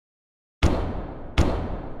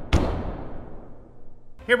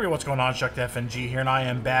Hey everybody, what's going on? Chuck the FNG here, and I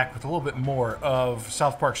am back with a little bit more of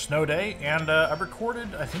South Park Snow Day, and I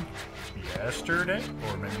recorded, I think, yesterday,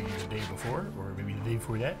 or maybe the day before, or maybe the day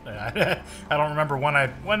before that. I don't remember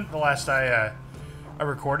when the last I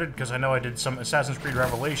recorded, because I know I did some Assassin's Creed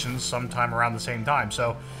Revelations sometime around the same time,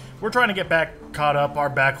 so we're trying to get back caught up.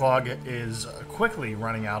 Our backlog is quickly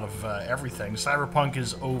running out of everything. Cyberpunk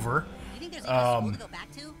is over. You think there's even school to go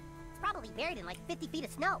back to? It's probably buried in like 50 feet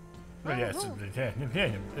of snow. But yeah, the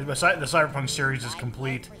Cyberpunk series is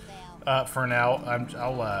complete for now.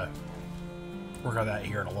 I'll work on that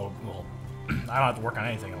here in a little. I don't have to work on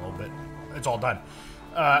anything in a little bit. It's all done.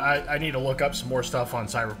 I need to look up some more stuff on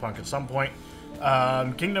Cyberpunk at some point.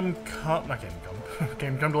 Kingdom Come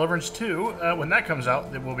Deliverance 2, when that comes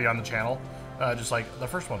out, it will be on the channel, just like the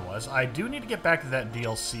first one was. I do need to get back to that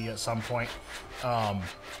DLC at some point.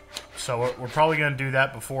 So we're probably going to do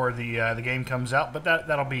that before the game comes out, but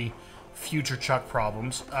that'll be future Chuck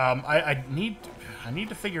problems. I need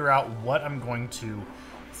to figure out what I'm going to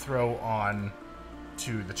throw on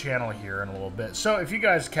to the channel here in a little bit. So if you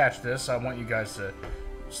guys catch this, I want you guys to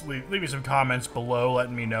leave me some comments below,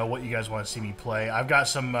 letting me know what you guys want to see me play. I've got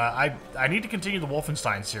some. I need to continue the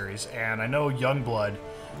Wolfenstein series, and I know Youngblood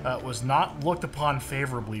was not looked upon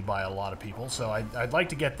favorably by a lot of people, so I'd like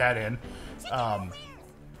to get that in.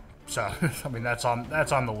 So I mean that's on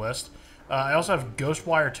the list. I also have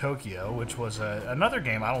Ghostwire Tokyo, which was another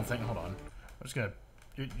game. I don't think. Hold on. I'm just gonna.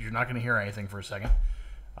 You're not gonna hear anything for a second.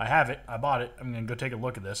 I have it. I bought it. I'm gonna go take a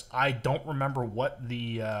look at this. I don't remember what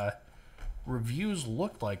the reviews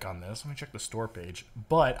looked like on this. Let me check the store page.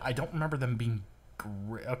 But I don't remember them being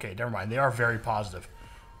great. Okay, never mind. They are very positive.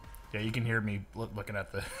 Yeah, you can hear me looking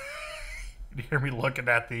at the. You can hear me looking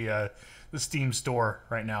at the Steam store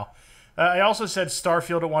right now. I also said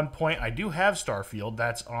Starfield at one point. I do have Starfield.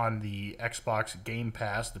 That's on the Xbox Game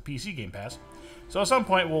Pass, the PC Game Pass. So at some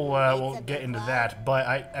point we'll get into that. But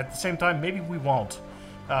at the same time, maybe we won't.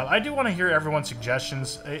 I do want to hear everyone's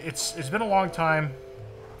suggestions. It's been a long time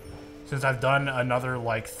since I've done another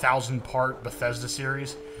like 1,000-part Bethesda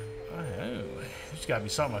series. Oh, there's got to be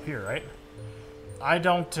something up here, right? I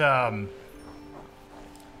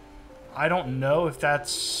don't know if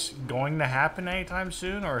that's going to happen anytime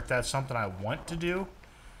soon, or if that's something I want to do.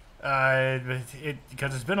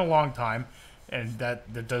 Because it's been a long time, and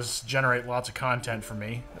that does generate lots of content for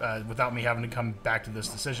me without me having to come back to this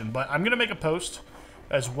decision. But I'm gonna make a post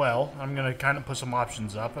as well. I'm gonna kind of put some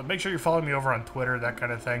options up. But make sure you're following me over on Twitter, that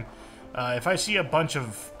kind of thing. If I see a bunch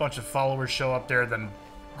of followers show up there, then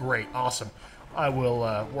great, awesome. I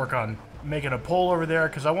will work on making a poll over there,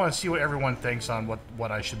 because I want to see what everyone thinks on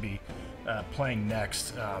what I should be playing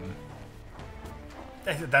next.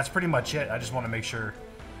 That's pretty much it. I just want to make sure.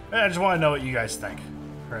 I just want to know what you guys think,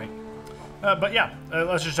 right? But yeah,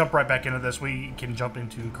 let's just jump right back into this. We can jump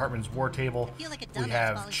into Cartman's War Table. We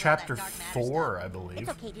have Chapter 4, I believe.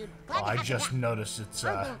 Okay, dude. Oh, I just noticed it's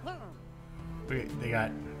they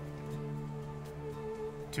got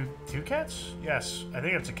two cats? Yes, I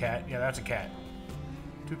think it's a cat. Yeah, that's a cat.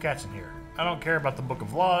 2 cats in here. I don't care about the Book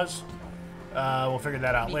of Laws. We'll figure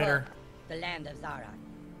that out later. The land of Zara.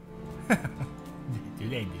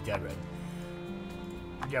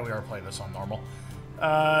 Yeah, we are playing this on normal.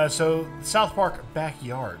 So South Park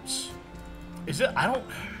Backyards. Is it?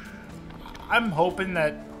 I'm hoping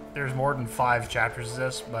that there's more than 5 chapters of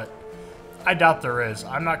this, but I doubt there is.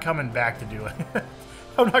 I'm not coming back to do it.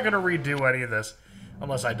 I'm not going to redo any of this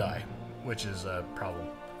unless I die, which is a problem.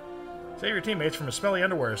 Save your teammates from a smelly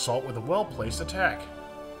underwear assault with a well-placed attack.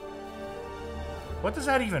 What does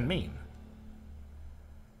that even mean?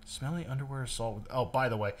 Smelly underwear assault with... Oh, by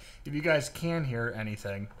the way, if you guys can hear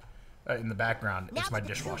anything in the background, it's my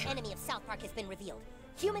dishwasher. Now the true enemy of South Park has been revealed.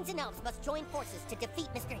 Humans and elves must join forces to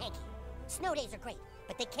defeat Mr. Hanky. Snow days are great,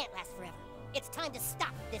 but they can't last forever. It's time to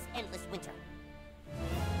stop this endless winter.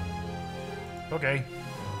 Okay.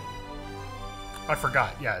 I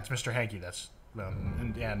forgot. Yeah, it's Mr. Hanky. That's...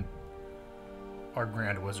 and our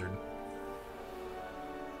Grand Wizard.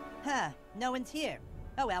 Huh, no one's here.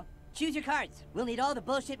 Oh well, choose your cards. We'll need all the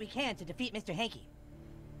bullshit we can to defeat Mr. Hanky.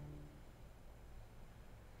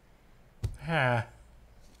 Huh.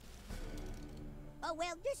 Oh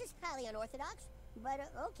well, this is highly unorthodox, but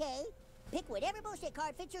okay. Pick whatever bullshit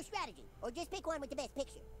card fits your strategy, or just pick one with the best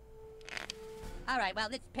picture. Alright, well,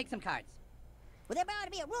 let's pick some cards. Well, there ought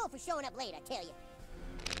to be a rule for showing up late, I tell you.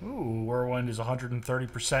 Ooh, Whirlwind is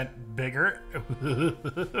 130% bigger,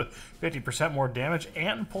 50% more damage,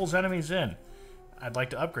 and pulls enemies in. I'd like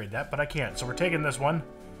to upgrade that, but I can't. So we're taking this one.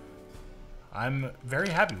 I'm very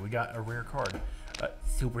happy we got a rare card.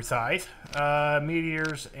 Super Scythe,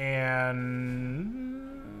 Meteors, and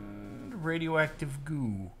radioactive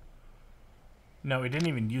goo. No, we didn't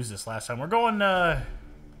even use this last time. We're going, Okay,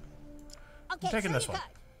 I'm taking this one.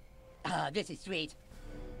 Oh, this is sweet.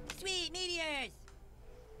 Sweet meteors!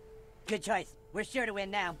 Good choice. We're sure to win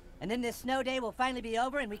now. And then this snow day will finally be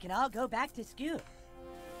over and we can all go back to school.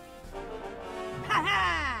 Ha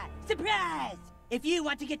ha! Surprise! If you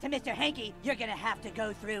want to get to Mr. Hanky, you're gonna have to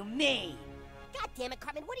go through me. God damn it,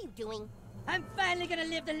 Cartman, what are you doing? I'm finally gonna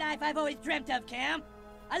live the life I've always dreamt of, Cam.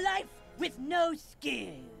 A life with no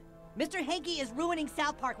skill. Mr. Hanky is ruining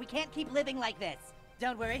South Park. We can't keep living like this.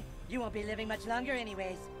 Don't worry, you won't be living much longer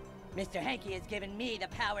anyways. Mr. Hanky has given me the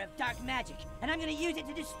power of dark magic, and I'm gonna use it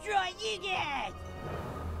to destroy you guys!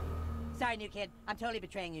 Sorry, new kid. I'm totally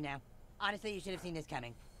betraying you now. Honestly, you should have seen this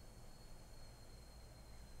coming.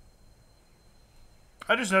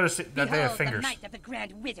 I just noticed that they have Behold fingers. the might of the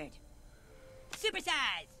Grand Wizard.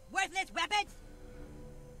 Supersize! Worthless weapons!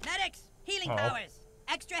 Medics! Healing powers!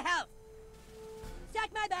 Extra health! Suck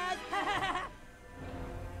my balls!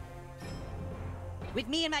 With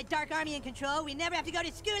me and my Dark Army in control, we never have to go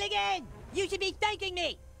to school again! You should be thanking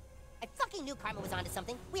me! I fucking knew Cartman was onto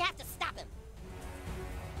something. We have to stop him.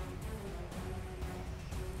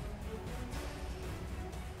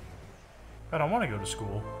 I don't want to go to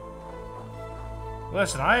school.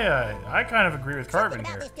 Listen, I kind of agree with Cartman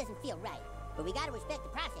Something about here. this doesn't feel right, but we gotta respect the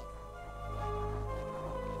process.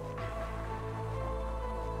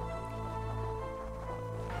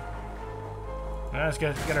 Now let's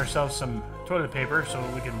get ourselves some toilet paper so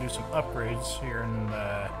we can do some upgrades here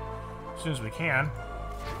as soon as we can.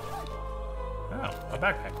 Oh, a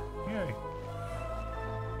backpack. Yay.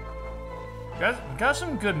 Got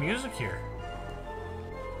some good music here.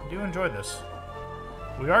 I do enjoy this.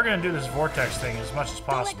 We are going to do this vortex thing as much as Don't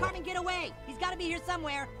possible. let Cartman get away! He's gotta be here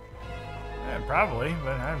somewhere! Yeah, probably,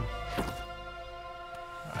 but I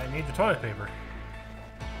need the toilet paper.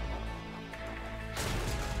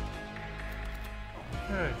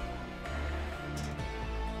 Okay.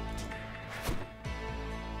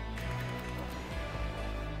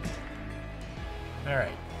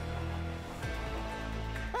 Alright.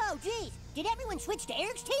 Oh, geez. Did everyone switch to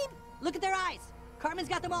Eric's team? Look at their eyes! Cartman's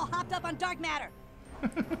got them all hopped up on dark matter!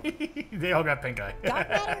 They all got pink eye. Dark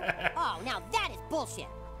matter? Oh, now that is bullshit.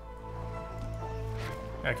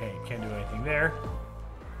 Okay, can't do anything there.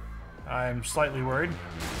 I'm slightly worried.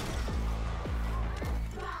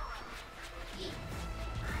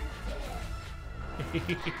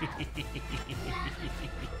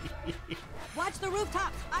 Watch the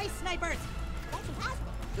rooftops! Ice snipers! That's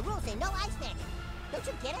impossible. The rules say no ice magic. Don't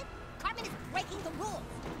you get it? Cartman is breaking the rules.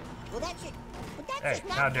 Well, that's it. But that's Hey, just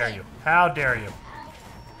not how dare fair. you? How dare you?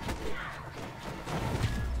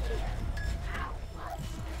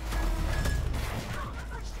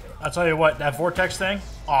 I'll tell you what, that vortex thing,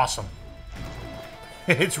 awesome.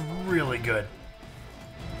 It's really good.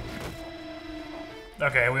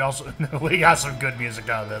 Okay, we got some good music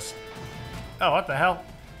out of this. Oh, what the hell?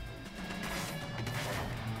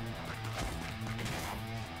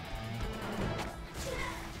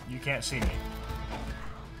 You can't see me.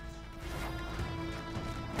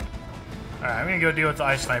 Alright, I'm gonna go deal with the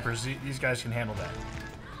ice snipers. These guys can handle that.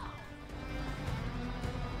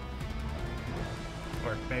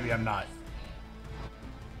 Or maybe I'm not.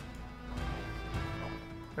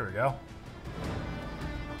 There we go.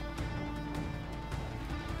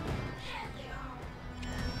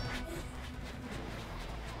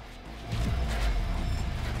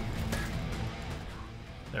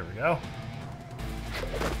 There we go.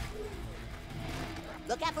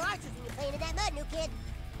 Look out for archers when you're playing in that mud, new kid.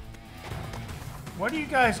 What are you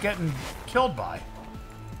guys getting killed by?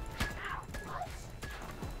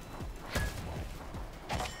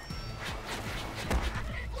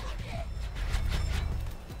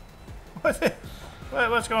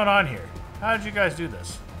 What's going on here? How did you guys do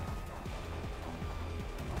this?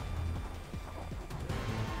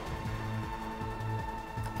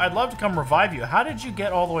 I'd love to come revive you. How did you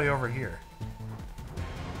get all the way over here?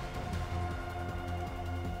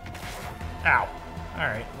 Ow.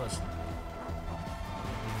 Alright, listen.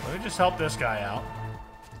 Let me just help this guy out.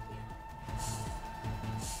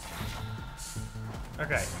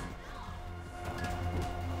 Okay.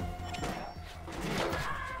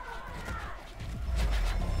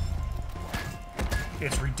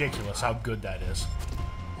 It's ridiculous how good that is.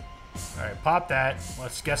 Alright, pop that.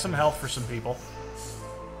 Let's get some health for some people.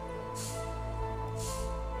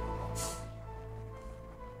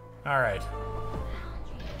 Alright.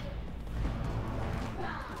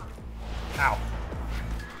 Ow.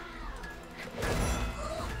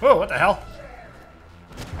 Whoa, what the hell?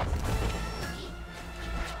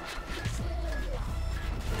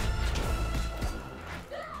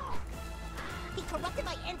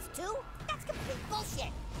 too? That's complete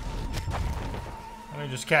bullshit. Let me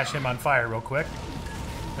just catch him on fire real quick.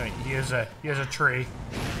 He is a tree.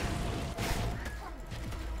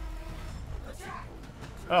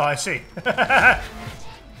 Oh, I see.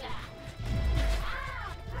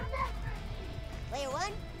 Player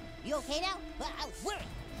one, you okay now? Well, I was worried.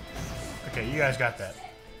 Okay, you guys got that.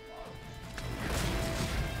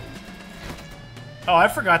 Oh, I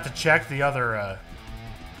forgot to check the other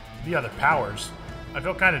powers. I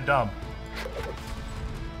feel kind of dumb.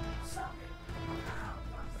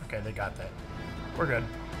 Okay, they got that. We're good.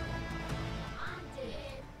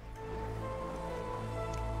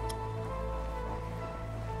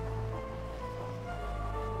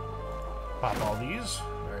 Pop all these.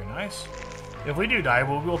 Very nice. If we do die,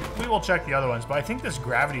 we will check the other ones. But I think this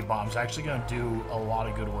gravity bomb is actually going to do a lot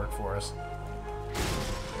of good work for us.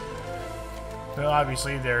 Well,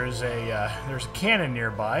 obviously there's a cannon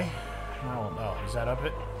nearby. Oh, is that up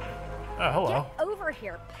it? Oh, hello. Get over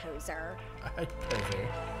here, poser. Poser.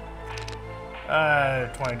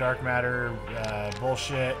 20 dark matter.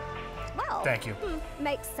 Bullshit. Well, thank you.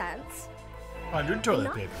 Makes sense. 100 I'm toilet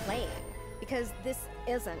not paper. playing because this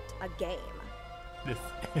isn't a game.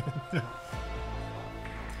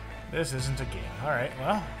 This isn't a game. Alright,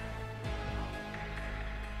 well.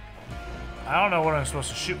 I don't know what I'm supposed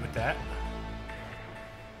to shoot with that.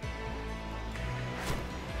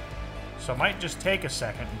 So I might just take a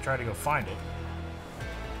second and try to go find it.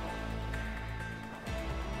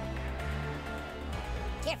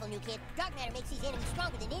 Careful, new kid. Dark matter makes these enemies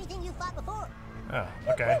stronger than anything you fought before. Oh,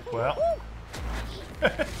 okay. Well.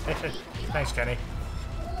 Thanks, Kenny.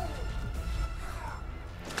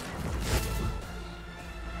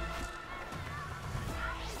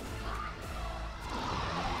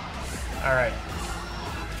 All right.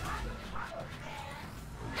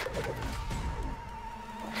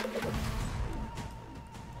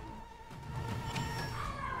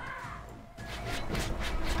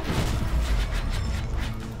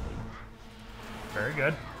 Very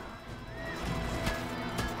good.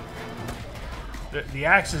 The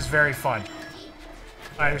axe is very fun.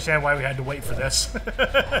 I understand why we had to wait for this.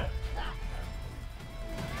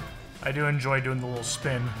 I do enjoy doing the little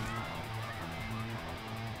spin.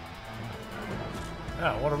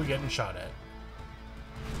 Oh, what are we getting shot at?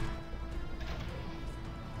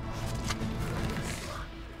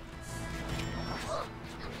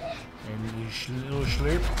 And little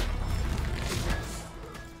slurp.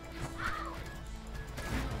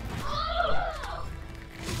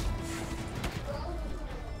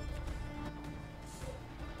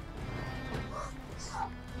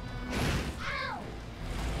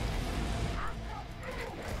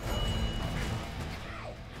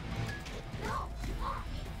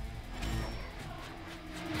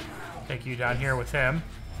 Take you down here with him.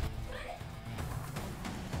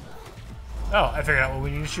 Oh, I figured out what we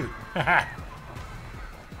need to shoot.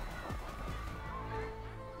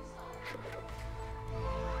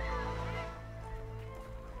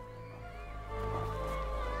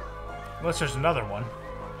 Unless there's another one.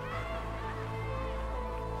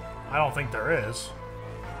 I don't think there is.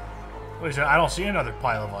 At least I don't see another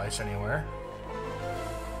pile of ice anywhere.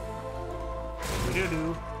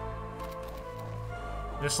 Doo-doo.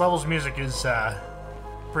 This level's music is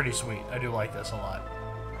pretty sweet. I do like this a lot.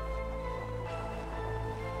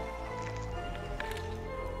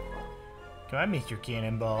 Can I make your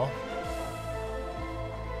cannonball?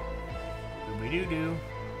 Doo-doo-doo.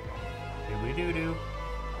 Doo-doo-doo.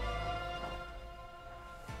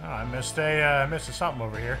 Oh, I missed a something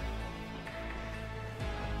over here.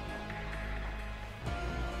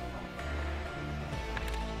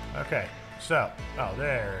 Okay, so, oh,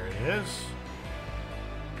 there it is.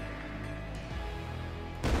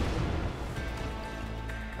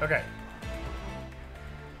 Okay.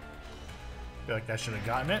 Feel like that should have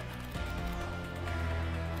gotten it.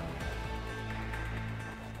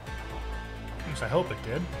 At least I hope it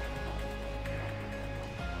did.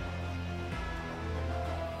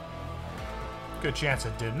 Good chance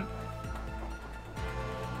it didn't.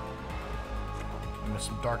 I missed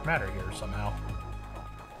some dark matter here somehow.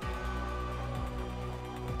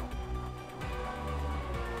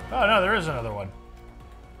 Oh no, there is another one.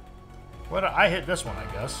 What? I hit this one, I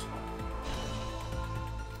guess.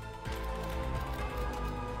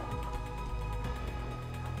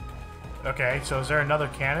 Okay, so is there another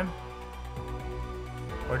cannon?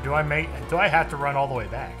 Or do I have to run all the way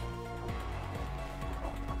back?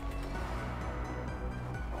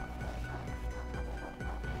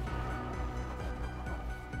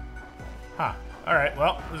 Huh. Alright,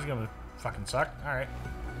 well, this is gonna fucking suck. Alright.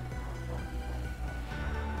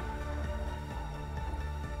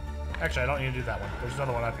 Actually, I don't need to do that one. There's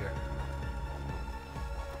another one up here.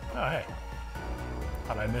 Oh, hey.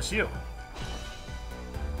 How'd I miss you?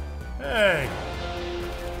 Hey!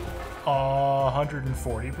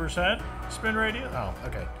 140% spin radius? Oh,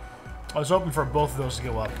 okay. I was hoping for both of those to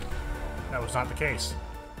go up. That was not the case.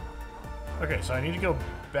 Okay, so I need to go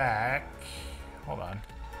back. Hold on.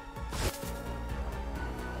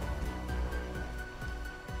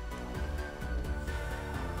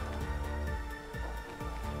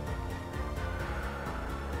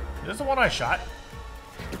 Is this the one I shot?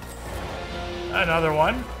 Another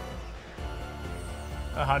one.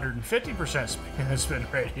 150% spin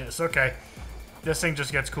radius. Okay. This thing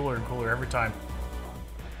just gets cooler and cooler every time.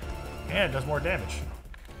 And it does more damage.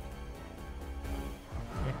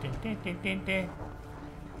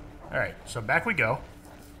 Alright, so back we go.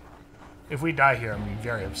 If we die here, I'm gonna be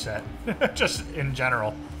very upset. Just in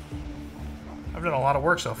general. I've done a lot of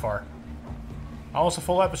work so far. Almost a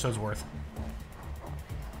full episode's worth.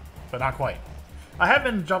 But not quite. I have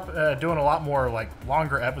been doing a lot more like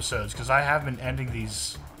longer episodes because I have been ending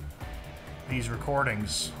these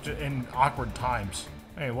recordings in awkward times.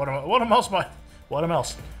 Hey, what else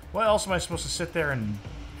am I supposed to sit there and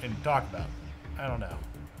talk about? I don't know.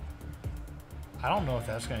 I don't know if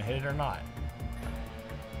that's gonna hit it or not.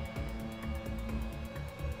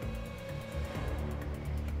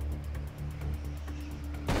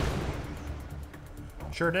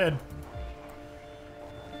 Sure did.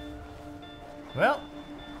 Well,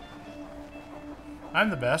 I'm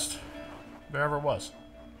the best there ever was.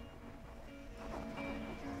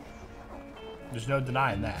 There's no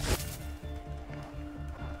denying that.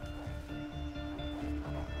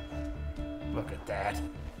 Look at that.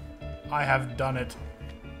 I have done it.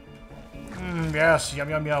 Yes, yum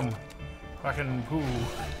yum yum. Fucking poo.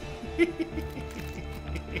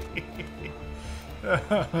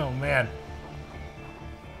 Oh man.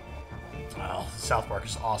 Oh, South Park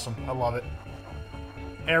is awesome. I love it.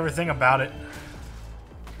 Everything about it.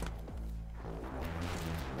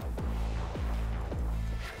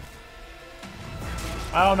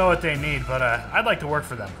 I don't know what they need, but I'd like to work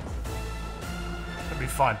for them. It'd be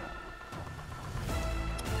fun.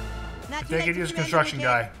 If they could use a construction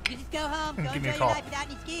guy, You just go home, go give me a enjoy call. your life without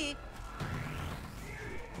any ski.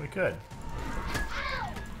 We could.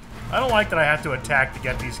 I don't like that I have to attack to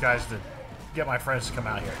get these guys to get my friends to come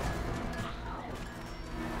out here.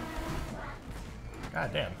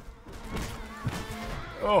 God damn.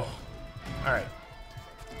 Oh. Alright.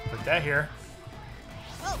 Put that here.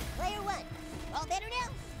 Oh, player one. All better now?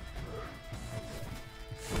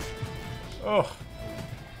 Oh.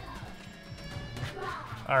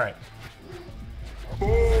 Alright.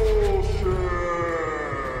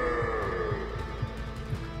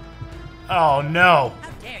 Oh no. How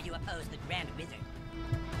dare you oppose the Grand Wizard?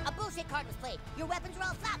 A bullshit card was played. Your weapons are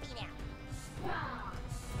all floppy now.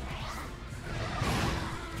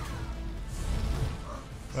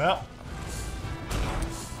 Well.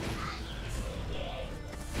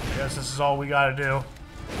 I guess this is all we gotta do.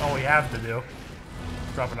 All we have to do.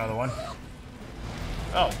 Drop another one.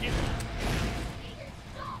 Oh, yeah.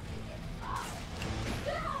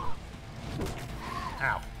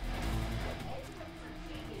 Ow.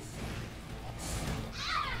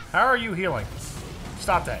 How are you healing?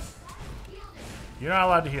 Stop that. You're not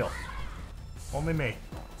allowed to heal. Only me.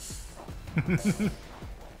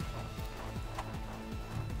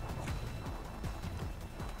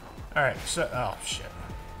 Alright, so... Oh, shit.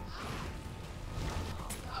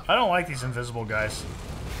 I don't like these invisible guys.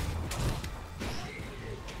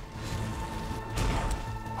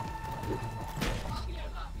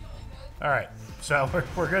 Alright, so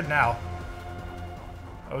we're good now.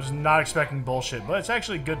 I was not expecting bullshit, but it's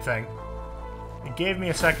actually a good thing. It gave me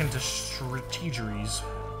a second to strategies.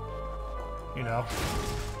 You know.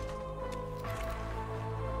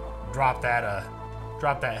 Drop that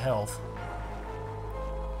health.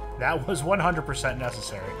 That was 100%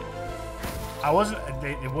 necessary. I wasn't...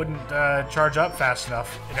 It wouldn't charge up fast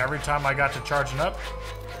enough, and every time I got to charging up,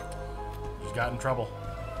 I just got in trouble.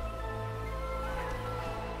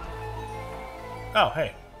 Oh,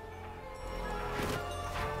 hey.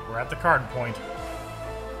 We're at the card point.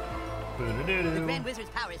 The Grand Wizard's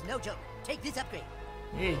power is no joke. Take this upgrade.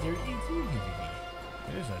 It is no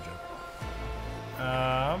joke.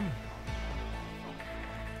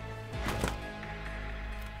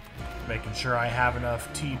 Making sure I have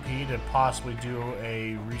enough TP to possibly do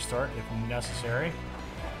a restart if necessary.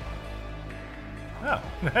 Oh,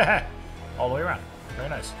 all the way around. Very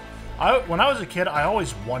nice. When I was a kid, I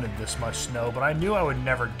always wanted this much snow, but I knew I would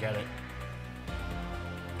never get it.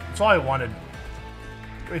 That's all I wanted.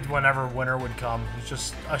 Whenever winter would come, it was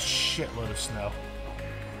just a shitload of snow.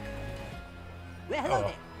 Well, hello Oh.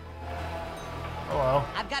 there. Hello.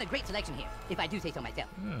 I've got a great selection here, if I do say so myself.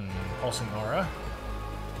 Pulsing aura.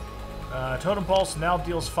 Totem pulse now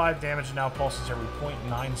deals 5 damage and now pulses every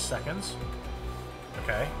 0.9 seconds.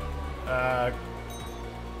 Okay.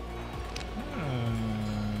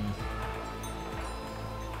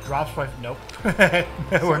 Drops by... Nope.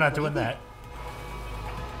 We're not doing that.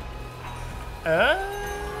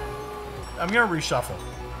 I'm gonna reshuffle.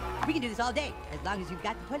 We can do this all day, as long as you've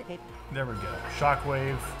got the toilet paper. There we go.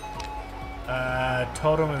 Shockwave.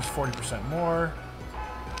 Totem is 40% more.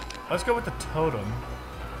 Let's go with the totem.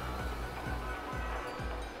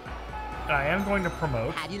 I am going to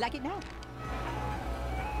promote. How do you like it now?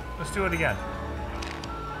 Let's do it again.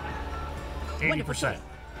 Wonderful 80%. choice.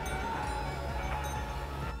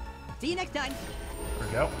 See you next time. There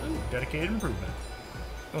we go. Ooh, dedicated improvement.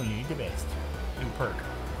 Oh, you need the best. New perk.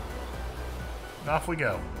 And off we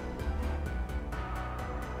go.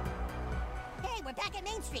 Hey, we're back at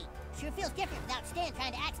Main Street. Sure feels different without Stan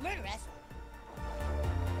trying to axe murder us.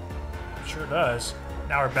 Sure does.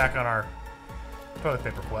 Now we're back on our toilet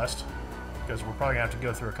paper quest. Because we're probably going to have to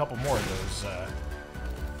go through a couple more of those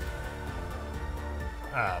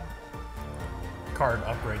card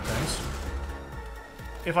upgrade things.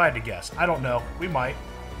 If I had to guess. I don't know. We might.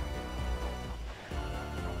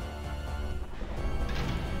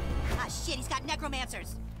 Ah, shit, he's got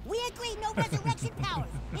necromancers. We agree no resurrection powers.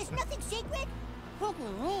 There's nothing sacred. You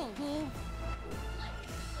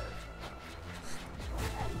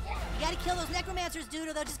gotta kill those necromancers, dude,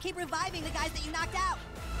 or they'll just keep reviving the guys that you knocked out.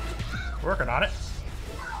 Working on it.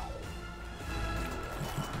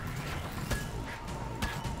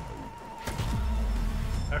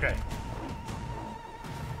 Okay.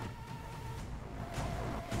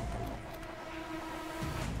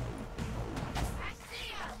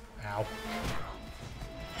 Ow.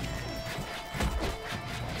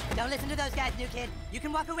 Don't listen to those guys, new kid. You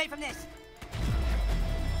can walk away from this.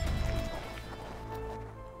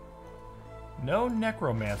 No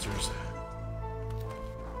necromancers.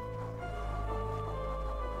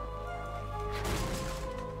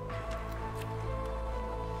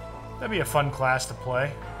 That'd be a fun class to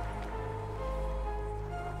play.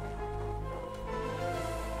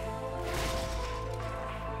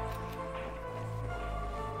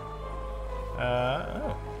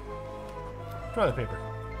 Oh. Toilet paper.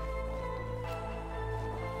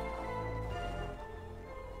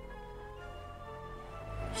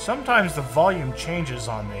 Sometimes the volume changes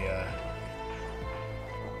on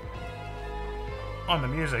the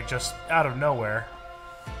music just out of nowhere.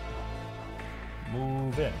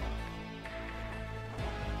 Move in.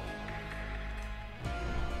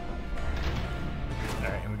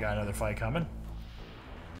 Alright, and we got another fight coming.